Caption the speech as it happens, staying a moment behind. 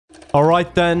All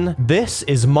right, then. This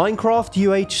is Minecraft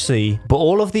UHC, but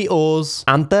all of the ores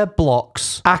and their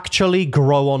blocks actually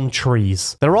grow on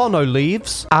trees. There are no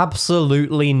leaves.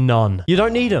 Absolutely none. You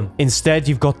don't need them. Instead,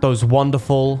 you've got those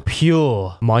wonderful,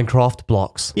 pure Minecraft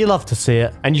blocks. You love to see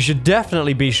it. And you should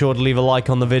definitely be sure to leave a like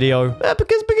on the video.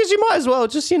 Because you might as well,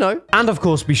 just, you know. And of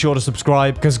course, be sure to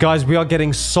subscribe. Because, guys, we are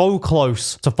getting so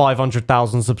close to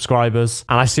 500,000 subscribers.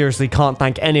 And I seriously can't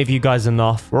thank any of you guys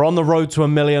enough. We're on the road to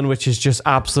 1 million, which is just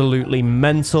absolutely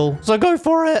mental. So go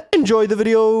for it. Enjoy the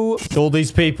video. All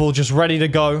these people just ready to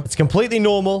go. It's completely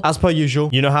normal, as per usual.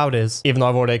 You know how it is. Even though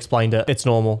I've already explained it. It's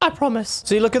normal. I promise.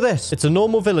 See, look at this. It's a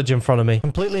normal village in front of me.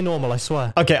 Completely normal, I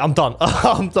swear. Okay, I'm done.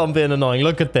 I'm done being annoying.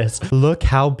 Look at this. Look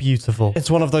how beautiful. It's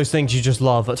one of those things you just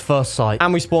love at first sight.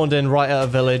 And we spawned in right at a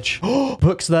village.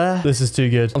 Books there. This is too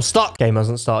good. I'm stuck. Game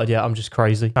hasn't started yet. I'm just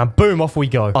crazy. And boom, off we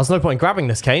go. Oh, there's no point in grabbing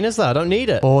this cane, is there? I don't need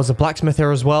it. Oh, there's a blacksmith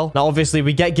here as well. Now, obviously,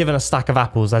 we get given a stack of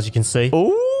apples, as you can see.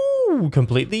 Ooh.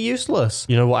 Completely useless.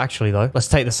 You know what, actually, though? Let's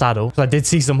take the saddle. Because I did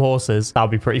see some horses. That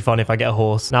would be pretty fun if I get a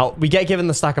horse. Now, we get given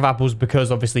the stack of apples because,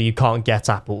 obviously, you can't get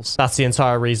apples. That's the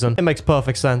entire reason. It makes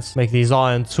perfect sense. Make these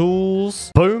iron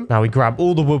tools. Boom. Now, we grab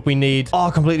all the wood we need. Oh,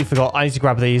 I completely forgot. I need to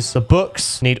grab these. The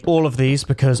books. Need all of these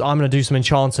because I'm going to do some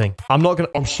enchanting. I'm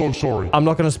so sorry. I'm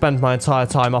not going to spend my entire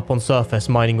time up on surface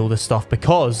mining all this stuff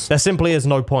because there simply is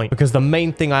no point. Because the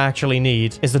main thing I actually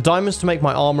need is the diamonds to make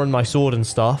my armor and my sword and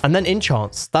stuff. And then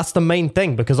enchants. That's the main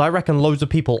thing because I reckon loads of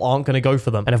people aren't going to go for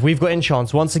them. And if we've got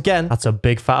enchants, once again, that's a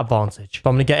big fat advantage.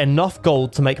 But I'm going to get enough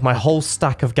gold to make my whole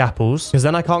stack of gapples because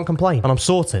then I can't complain. And I'm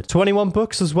sorted. 21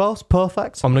 books as well. It's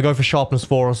perfect. I'm going to go for sharpness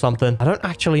 4 or something. I don't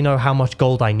actually know how much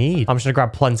gold I need. I'm just going to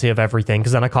grab plenty of everything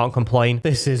because then I can't complain.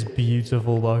 This is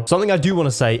beautiful though. Something I do want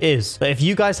to say is that if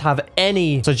you guys have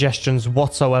any suggestions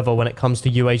whatsoever when it comes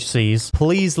to UHCs,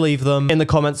 please leave them in the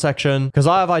comment section because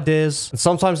I have ideas and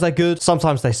sometimes they're good,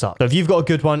 sometimes they suck. So if you've got a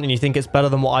good one and you think it's better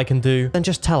than what I can do, then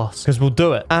just tell us because we'll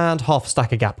do it. And half a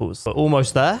stack of gapples. We're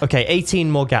almost there. Okay,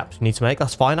 18 more gaps we need to make.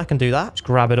 That's fine. I can do that. Just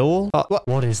grab it all.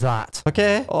 What is that?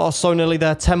 Okay. Oh, so nearly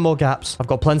there. 10 more gaps. I've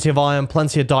got plenty of iron,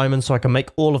 plenty of diamonds, so I can make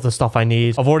all of the stuff I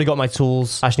need. I've already got my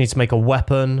tools. I just need to make a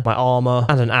weapon, my armor,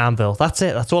 and an anvil. That's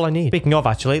it. That's all I need. Speaking of,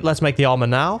 actually, let's make the armor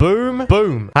now. Boom.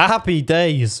 Boom. Happy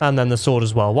days. And then the sword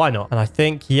as well. Why not? And I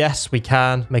think, yes, we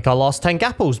can make our last 10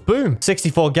 gapples. Boom.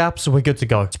 64 gaps, so we're good to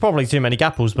go. It's probably too many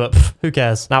gapples, but who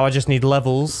cares? Now I just need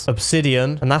levels,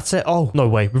 obsidian, and that's it. Oh, no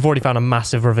way. We've already found a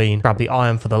massive ravine. Grab the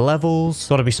iron for the levels.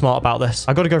 Got to be smart about this.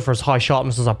 I got to go for as high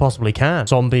sharpness as I possibly can.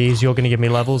 Zombies, you're going to give me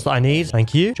levels that I need.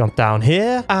 Thank you. Jump down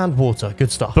here and water.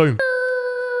 Good stuff. Boom.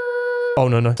 Oh,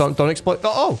 no, no. Don't exploit.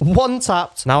 Oh, one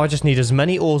tapped. Now I just need as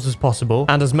many ores as possible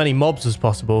and as many mobs as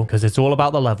possible because it's all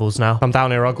about the levels now. Come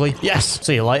down here, ugly. Yes.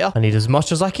 See you later. I need as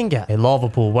much as I can get. Hey, lava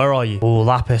pool, where are you? Oh,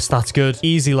 lapis. That's good.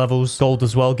 Easy levels. Gold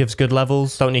as well gives good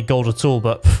levels. Don't need gold at all,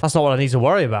 but that's not what I need to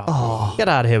worry about. Oh, get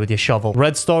out of here with your shovel.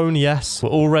 Redstone, yes. We're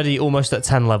already almost at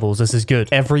 10 levels. This is good.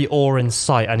 Every ore in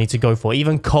sight I need to go for.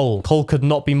 Even coal. Coal could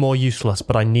not be more useless,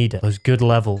 but I need it. Those good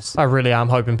levels. I really am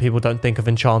hoping people don't think of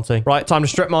enchanting. Right, time to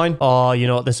strip mine. Oh, you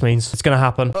know what this means. It's gonna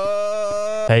happen.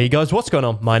 Hey guys, what's going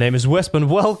on? My name is Wisp and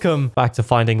welcome back to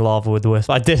Finding Lava with Wisp.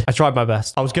 I tried my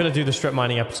best. I was gonna do the strip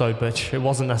mining episode, but it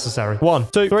wasn't necessary. 1,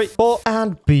 2, 3, 4,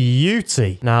 and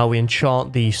beauty. Now we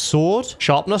enchant the sword.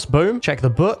 Sharpness, boom. Check the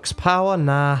books. Power,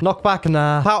 nah. Knockback,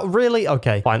 nah. Power, really?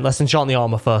 Okay, fine. Let's enchant the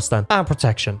armor first then. And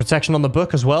protection. Protection on the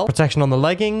book as well. Protection on the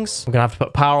leggings. I'm gonna have to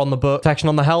put power on the book. Protection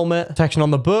on the helmet. Protection on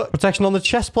the book. Protection on the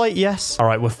chest plate, yes. All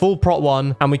right, we're full prot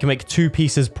 1, and we can make 2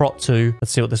 pieces prot 2.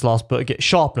 Let's see what this last book gets.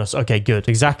 Sharpness. Okay, good.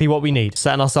 Exactly what we need.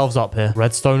 Setting ourselves up here.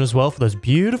 Redstone as well for those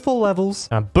beautiful levels.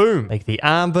 And boom. Make the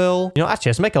anvil. You know, actually,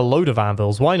 let's make a load of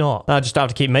anvils. Why not? I just have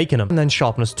to keep making them. And then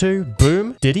sharpness 2.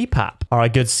 Boom. Diddy pap. All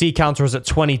right, good. C counter is at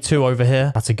 22 over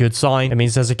here. That's a good sign. It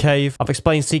means there's a cave. I've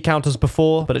explained C counters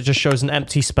before, but it just shows an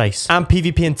empty space. And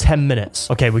PvP in 10 minutes.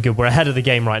 Okay, we're good. We're ahead of the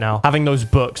game right now. Having those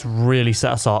books really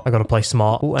set us up. I got to play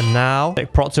smart. Ooh, and now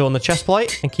take prot 2 on the chest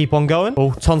plate and keep on going.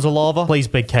 Oh, tons of lava. Please,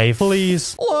 big cave.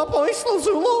 Please.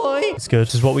 It's good.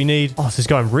 This is what we need. Oh, this is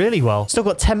going really well. Still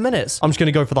got 10 minutes. I'm just going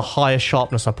to go for the highest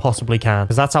sharpness I possibly can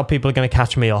because that's how people are going to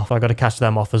catch me off. I got to catch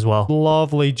them off as well.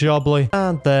 Lovely jubbly.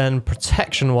 And then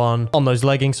protection 1 on those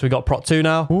leggings. So we got prot 2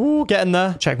 now. Ooh, getting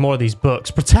there. Check more of these books.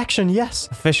 Protection, yes.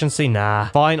 Efficiency, nah.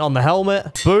 Fine on the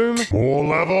helmet. Boom. More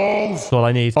levels. That's all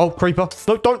I need. Oh, creeper.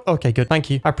 No, don't. Okay, good.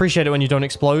 Thank you. I appreciate it when you don't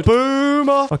explode.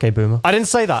 Boomer. Okay, boomer. I didn't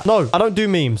say that. No, I don't do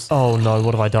memes. Oh, no.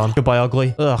 What have I done? Goodbye,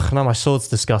 ugly. Ugh, now my sword's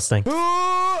disgusting.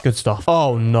 Good stuff.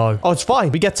 Oh, no. Oh, it's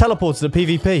fine. We get teleported to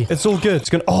PvP. It's all good. It's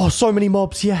gonna... Oh, so many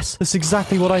mobs. Yes. This is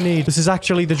exactly what I need. This is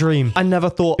actually the dream. I never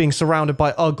thought being surrounded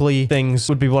by ugly things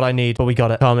would be what I need, but we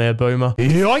got it. Come here, boomer.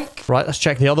 Yoink. Right, let's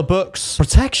check the other books.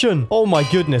 Protection. Oh, my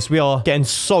goodness. We are getting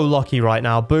so lucky right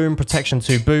now. Boom. Protection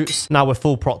 2 boots. Now we're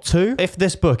full prot 2. If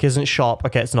this book isn't sharp...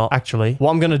 Okay, it's not, actually. What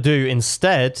I'm going to do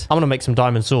instead... I'm going to make some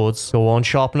diamond swords. Go on,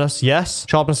 sharpness. Yes.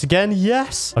 Sharpness again.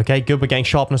 Yes. Okay, good. We're getting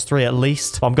sharpness 3 at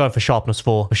least. But I'm going for sharpness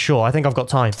 4. For sure. I think I've got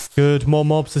time. Good. More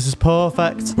mobs. This is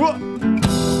perfect.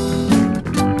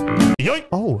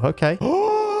 Oh, okay.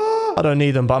 I don't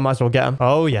need them, but I might as well get them.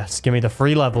 Oh, yes. Give me the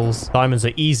 3 levels. Diamonds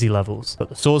are easy levels. Put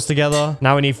the swords together.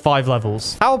 Now we need 5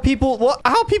 levels. How are people... What?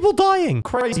 How are people dying?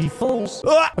 Crazy fools.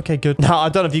 Okay, good. Now, I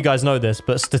don't know if you guys know this,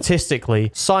 but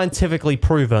statistically, scientifically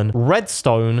proven,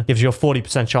 redstone gives you a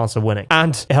 40% chance of winning.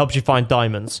 And it helps you find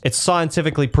diamonds. It's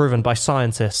scientifically proven by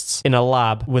scientists in a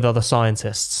lab with other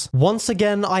scientists. Once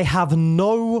again, I have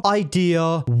no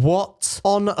idea what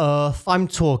on earth I'm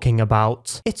talking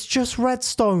about. It's just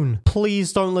redstone.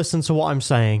 Please don't listen to what I'm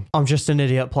saying. I'm just an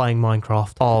idiot playing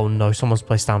Minecraft. Oh no, someone's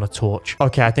placed down a torch.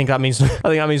 Okay, I think that means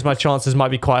my chances might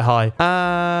be quite high.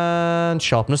 And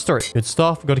sharpness 3. Good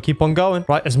stuff. We've got to keep on going.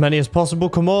 Right, as many as possible.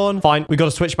 Come on. Fine. We got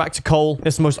to switch back to coal.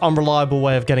 It's the most unreliable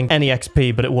way of getting any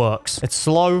XP, but it works. It's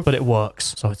slow, but it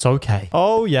works. So it's okay.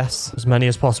 Oh yes, as many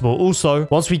as possible. Also,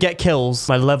 once we get kills,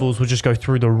 my levels will just go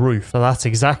through the roof. So that's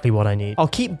exactly what I need. I'll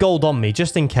keep gold on me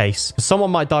just in case. Someone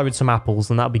might die with some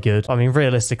apples, and that'll be good. I mean,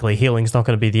 realistically, healing's not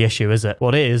going to be the issue, is it?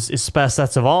 What it is spare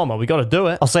sets of armor. We got to do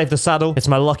it. I'll save the saddle. It's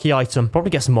my lucky item. Probably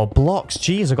get some more blocks.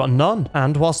 Jeez, I got none.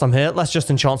 And whilst I'm here, let's just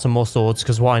enchant some more swords,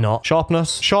 because why not?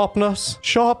 Sharpness, sharpness,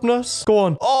 sharpness. Go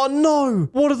on. Oh no.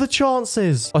 What are the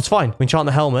chances? Oh, it's fine. We enchant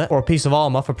the helmet or a piece of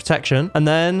armor for protection. And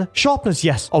then sharpness.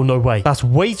 Yes. Oh, no way. That's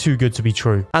way too good to be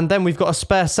true. And then we've got a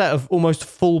spare set of almost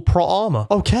full prot armor.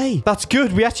 Okay. That's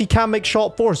good. We actually can make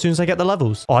sharp 4 as soon as I get the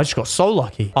levels. Oh, I just got so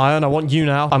lucky. Iron, I want you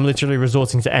now. I'm literally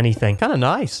resorting to anything. Kind of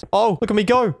nice. Oh, look at me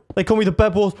go. They call me the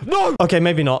bed wars. No! Okay,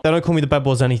 maybe not. They don't call me the bed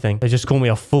wars anything. They just call me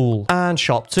a fool. And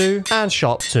sharp 2. And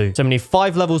sharp 2. So we need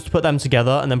 5 levels to put them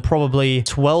together. And then probably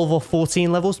 12 or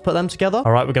 14 levels to put them together.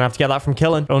 All right, we're going to have to get that from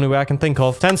killing. Only way I can think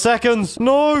of. 10 seconds.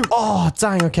 No! Oh,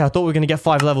 dang. Okay, I thought we were going to get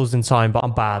 5 levels in time, but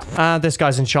I'm bad. And this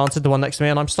guy's enchanted, the one next to me,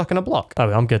 and I'm stuck in a block.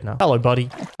 Oh, I'm good now. Hello, buddy.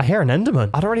 I hear an enderman.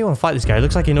 I don't really want to fight this guy. It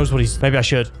looks like he knows what he's... Maybe I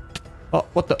should. Oh,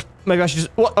 what the... Maybe I should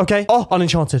just... What? Okay. Oh,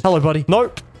 unenchanted. Hello, buddy.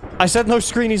 No. I said no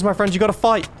screenies, my friend. You got to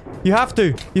fight. You have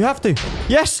to. You have to.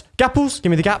 Yes. Gapples. Give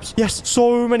me the gaps. Yes.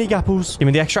 So many gapples. Give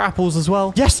me the extra apples as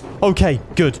well. Yes. Okay.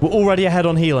 Good. We're already ahead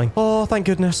on healing. Oh, thank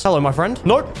goodness. Hello, my friend.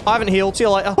 Nope. I haven't healed. See you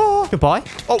later. Oh, goodbye.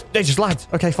 Oh, they just lagged.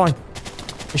 Okay, fine.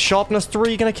 Is sharpness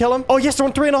 3 gonna kill him? Oh, yes, they're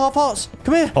on 3.5 hearts.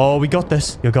 Come here. Oh, we got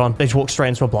this. You're gone. They just walked straight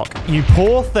into a block. You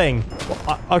poor thing.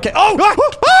 Okay.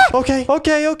 Oh! Okay.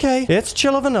 Okay, okay. It's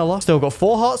chiller vanilla. Still got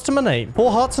 4 hearts to my name.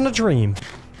 4 hearts and a dream.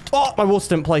 Oh, my water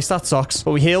didn't place. That sucks.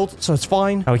 But we healed, so it's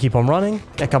fine. Now we keep on running.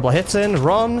 Get a couple of hits in.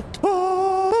 Run.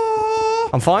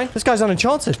 I'm fine. This guy's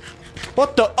unenchanted.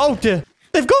 What the? Oh, dear.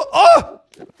 They've got... Oh!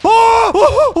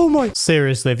 Oh my.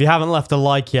 Seriously, if you haven't left a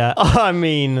like yet, I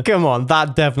mean, come on,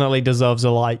 that definitely deserves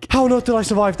a like. How on earth did I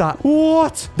survive that?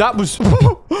 What? That was...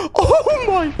 Oh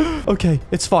my. Okay,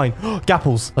 it's fine.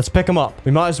 Gapples. Let's pick them up.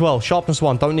 We might as well. Sharpness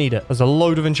 1. Don't need it. There's a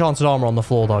load of enchanted armor on the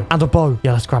floor, though. And a bow.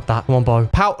 Yeah, let's grab that. Come on, bow.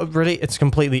 Really? It's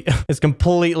completely... It's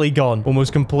completely gone.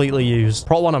 Almost completely used.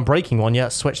 Prot 1, I'm breaking one. Yeah,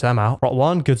 switch them out. Prot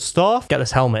 1, good stuff. Get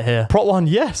this helmet here. Prot 1,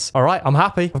 yes. All right, I'm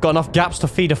happy. I've got enough gaps to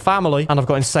feed a family. And I've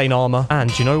got insane armor.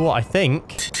 And you know what? I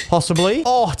think possibly...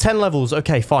 Oh, 10 levels.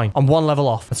 Okay, fine. I'm 1 level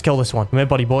off. Let's kill this one. Come here,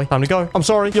 buddy boy. Time to go. I'm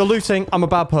sorry. You're looting. I'm a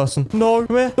bad person. No.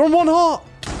 Come here. They're on 1 heart.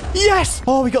 Yes!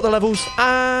 Oh, we got the levels.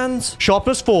 And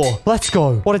sharpness 4. Let's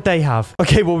go. What did they have?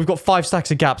 Okay, well, we've got 5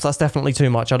 stacks of gaps. That's definitely too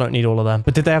much. I don't need all of them.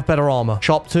 But did they have better armor?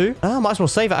 Sharp 2. I might as well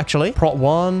save it, actually. Prot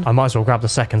 1. I might as well grab the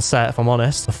second set, if I'm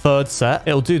honest. The third set.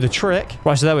 It'll do the trick.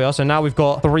 Right, so there we are. So now we've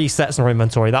got 3 sets in our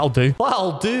inventory. That'll do.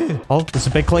 That'll do. Oh, this is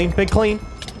a big clean. Big clean.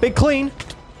 Big clean.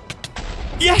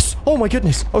 Yes! Oh my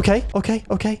goodness. Okay, okay,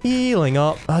 okay. Healing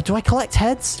up. Do I collect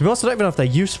heads? To be honest, I don't even know if they're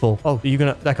useful. Oh, are you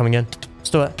gonna... They're coming in. Let's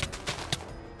do it.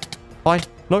 Fine.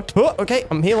 No. Oh, okay,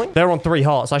 I'm healing. They're on 3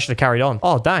 hearts. I should have carried on.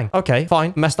 Oh, dang. Okay,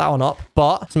 fine. Messed that one up.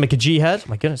 But let's make a G head. Oh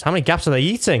my goodness, how many gaps are they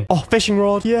eating? Oh, fishing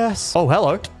rod. Yes. Oh,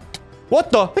 hello.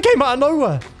 What the? They came out of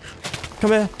nowhere.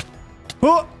 Come here.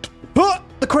 Oh,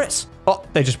 the crits. Oh,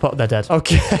 they just put... They're dead.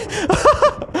 Okay.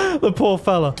 The poor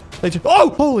fella. They just... Oh,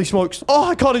 holy smokes. Oh,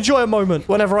 I can't enjoy a moment.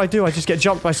 Whenever I do, I just get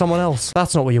jumped by someone else.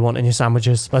 That's not what you want in your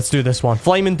sandwiches. Let's do this one.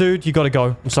 Flaming dude, you gotta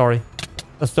go. I'm sorry.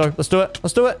 Let's do it. Let's do it.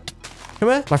 Let's do it. Come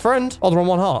here. My friend. Oh, they're on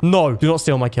 1 heart. No, do not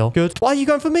steal my kill. Good. Why are you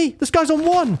going for me? This guy's on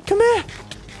 1. Come here.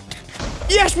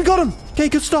 Yes, we got him. Okay,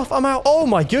 good stuff. I'm out. Oh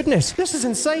my goodness. This is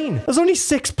insane. There's only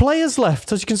 6 players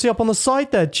left, as you can see up on the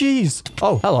side there. Jeez.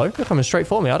 Oh, hello. You're coming straight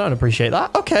for me. I don't appreciate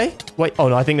that. Okay. Wait. Oh,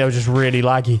 no. I think they were just really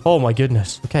laggy. Oh my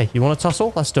goodness. Okay. You want to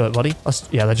tussle? Let's do it, buddy.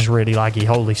 Yeah, they're just really laggy.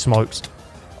 Holy smokes.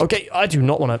 Okay. I do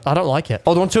not want to. I don't like it.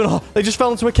 Oh, they want 2.5. They just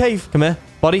fell into a cave. Come here,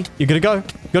 buddy. You gotta go.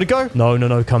 You gotta go. No, no,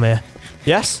 no. Come here.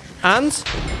 Yes. And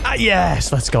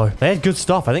yes, let's go. They had good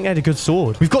stuff. I think they had a good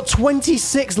sword. We've got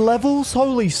 26 levels.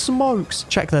 Holy smokes.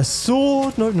 Check their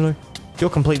sword. No, no, no.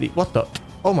 You're completely... What the...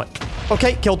 Oh, my...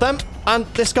 Okay, killed them. And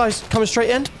this guy's coming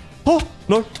straight in. Oh,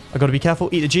 no. I got to be careful.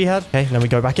 Eat the G-head. Okay, then we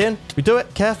go back in. We do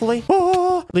it carefully.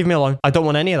 Oh, leave me alone. I don't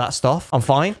want any of that stuff. I'm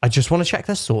fine. I just want to check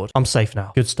their sword. I'm safe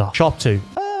now. Good stuff. Sharp 2.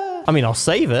 I mean, I'll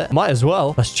save it. Might as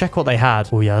well. Let's check what they had.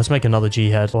 Oh, yeah. Let's make another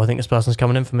G-head. Oh, I think this person's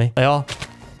coming in for me. They are.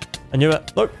 I knew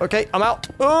it. Nope. Okay, I'm out.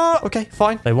 Okay,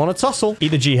 fine. They want to tussle. Eat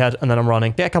the G-head, and then I'm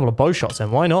running. Get a couple of bow shots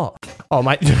in. Why not? Oh,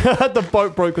 my... the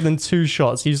boat broke within 2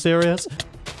 shots. Are you serious?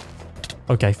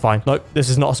 Okay, fine. Nope. This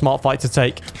is not a smart fight to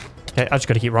take. Okay, I just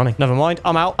got to keep running. Never mind.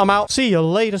 I'm out. I'm out. See you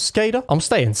later, skater. I'm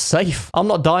staying safe. I'm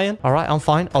not dying. All right, I'm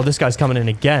fine. Oh, this guy's coming in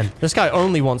again. This guy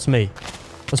only wants me.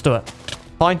 Let's do it.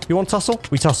 Fine. You want tussle?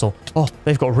 We tussle. Oh,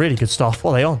 they've got really good stuff.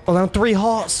 What are they on? Oh, they're on 3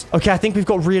 hearts. Okay, I think we've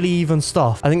got really even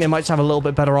stuff. I think they might just have a little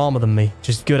bit better armor than me, which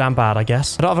is good and bad, I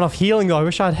guess. I don't have enough healing, though. I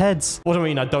wish I had heads. What do I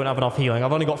mean I don't have enough healing?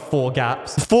 I've only got 4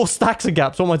 gaps. 4 stacks of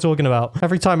gaps. What am I talking about?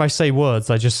 Every time I say words,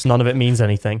 none of it means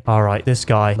anything. All right, this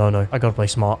guy. No, no. I gotta play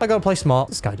smart. I gotta play smart.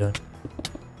 What's this guy doing?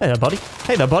 Hey there, buddy.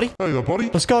 Hey there, buddy. Hey there, buddy.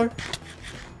 Let's go.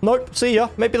 Nope, see ya.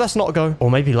 Maybe let's not go. Or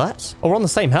maybe let's. Oh, we're on the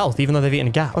same health, even though they've eaten a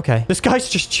gap. Okay. This guy's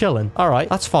just chilling. All right,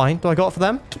 that's fine. Do I go up for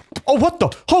them? Oh, what the?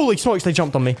 Holy smokes, they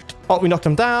jumped on me. Oh, we knocked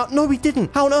them down. No, we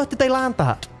didn't. How on earth did they land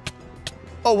that?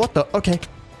 Oh, what the? Okay.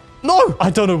 No!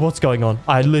 I don't know what's going on.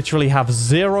 I literally have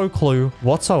 0 clue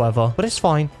whatsoever, but it's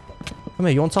fine. Come here,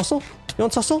 you want tussle? You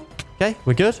want tussle? Okay,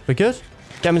 we're good. We're good.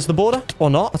 Get them into the border. Or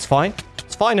not. That's fine.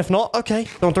 It's fine if not. Okay.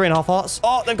 They're on 3.5 hearts.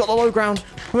 Oh, they've got the low ground.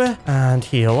 Come here. And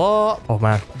heal up. Oh,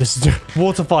 man. This is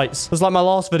water fights. It's like my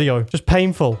last video. Just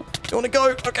painful. You want to go?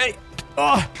 Okay.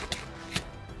 Oh.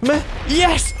 Come here.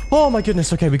 Yes. Oh, my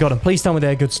goodness. Okay, we got him. Please tell me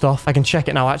they're good stuff. I can check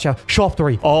it now, actually. Sharp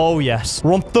 3. Oh, yes.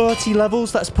 We're on 30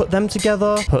 levels. Let's put them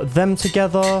together. Put them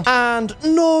together. And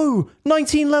no!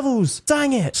 19 levels.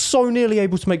 Dang it. So nearly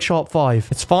able to make sharp 5.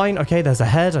 It's fine. Okay, there's a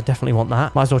head. I definitely want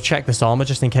that. Might as well check this armor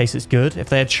just in case it's good. If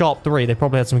they had sharp 3, they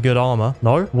probably had some good armor.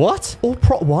 No? What? All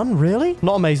prot 1? Really?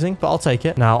 Not amazing, but I'll take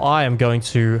it. Now, I am going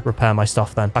to repair my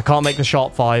stuff then. I can't make the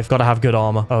sharp 5. Gotta have good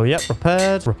armor. Oh, yep.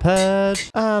 Repaired, repaired,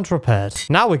 and repaired.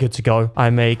 Now we're good to go.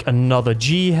 I make another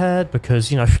G-head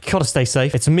because, you know, gotta stay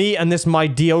safe. It's me and this my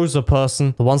Dioza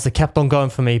person. The ones that kept on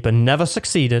going for me, but never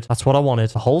succeeded. That's what I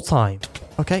wanted the whole time.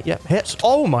 Okay, yep, hits.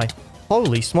 Oh my.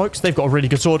 Holy smokes. They've got a really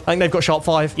good sword. I think they've got sharp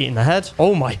 5. Eating the head.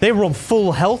 Oh my. They were on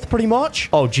full health pretty much.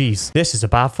 Oh, geez. This is a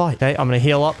bad fight. Okay, I'm going to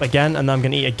heal up again, and then I'm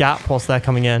going to eat a gap whilst they're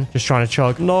coming in. Just trying to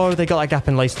chug. No, they got that gap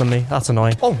in lace than me. That's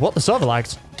annoying. Oh, what? The server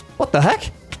lagged. What the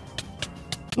heck?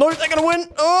 No, they're going to win.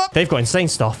 Oh. They've got insane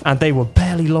stuff, and they were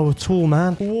barely low at all,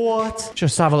 man. What?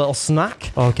 Just have a little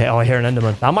snack. Okay, oh, I hear an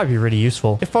Enderman. That might be really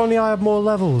useful. If only I had more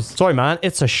levels. Sorry, man.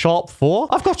 It's a sharp 4.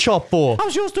 I've got sharp 4.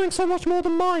 How's yours doing so much more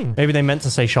than mine? Maybe they meant to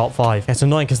say sharp 5. It's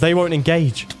annoying because they won't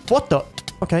engage. What the?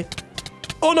 Okay.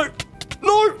 Oh, no.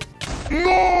 No.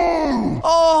 No!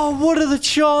 Oh, what are the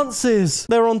chances?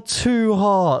 They're on 2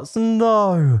 hearts.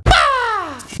 No.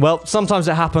 Well, sometimes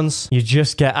it happens. You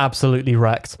just get absolutely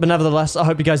wrecked. But nevertheless, I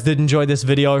hope you guys did enjoy this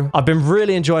video. I've been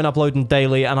really enjoying uploading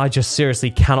daily, and I just seriously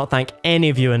cannot thank any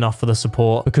of you enough for the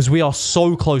support because we are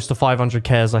so close to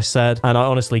 500k, as I said, and I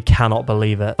honestly cannot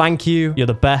believe it. Thank you. You're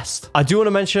the best. I do want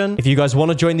to mention, if you guys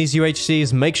want to join these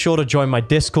UHCs, make sure to join my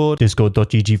Discord,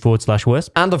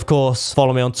 discord.gg/Wisp. And of course,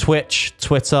 follow me on Twitch,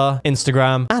 Twitter,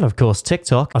 Instagram, and of course,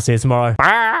 TikTok. I'll see you tomorrow.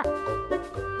 Bye.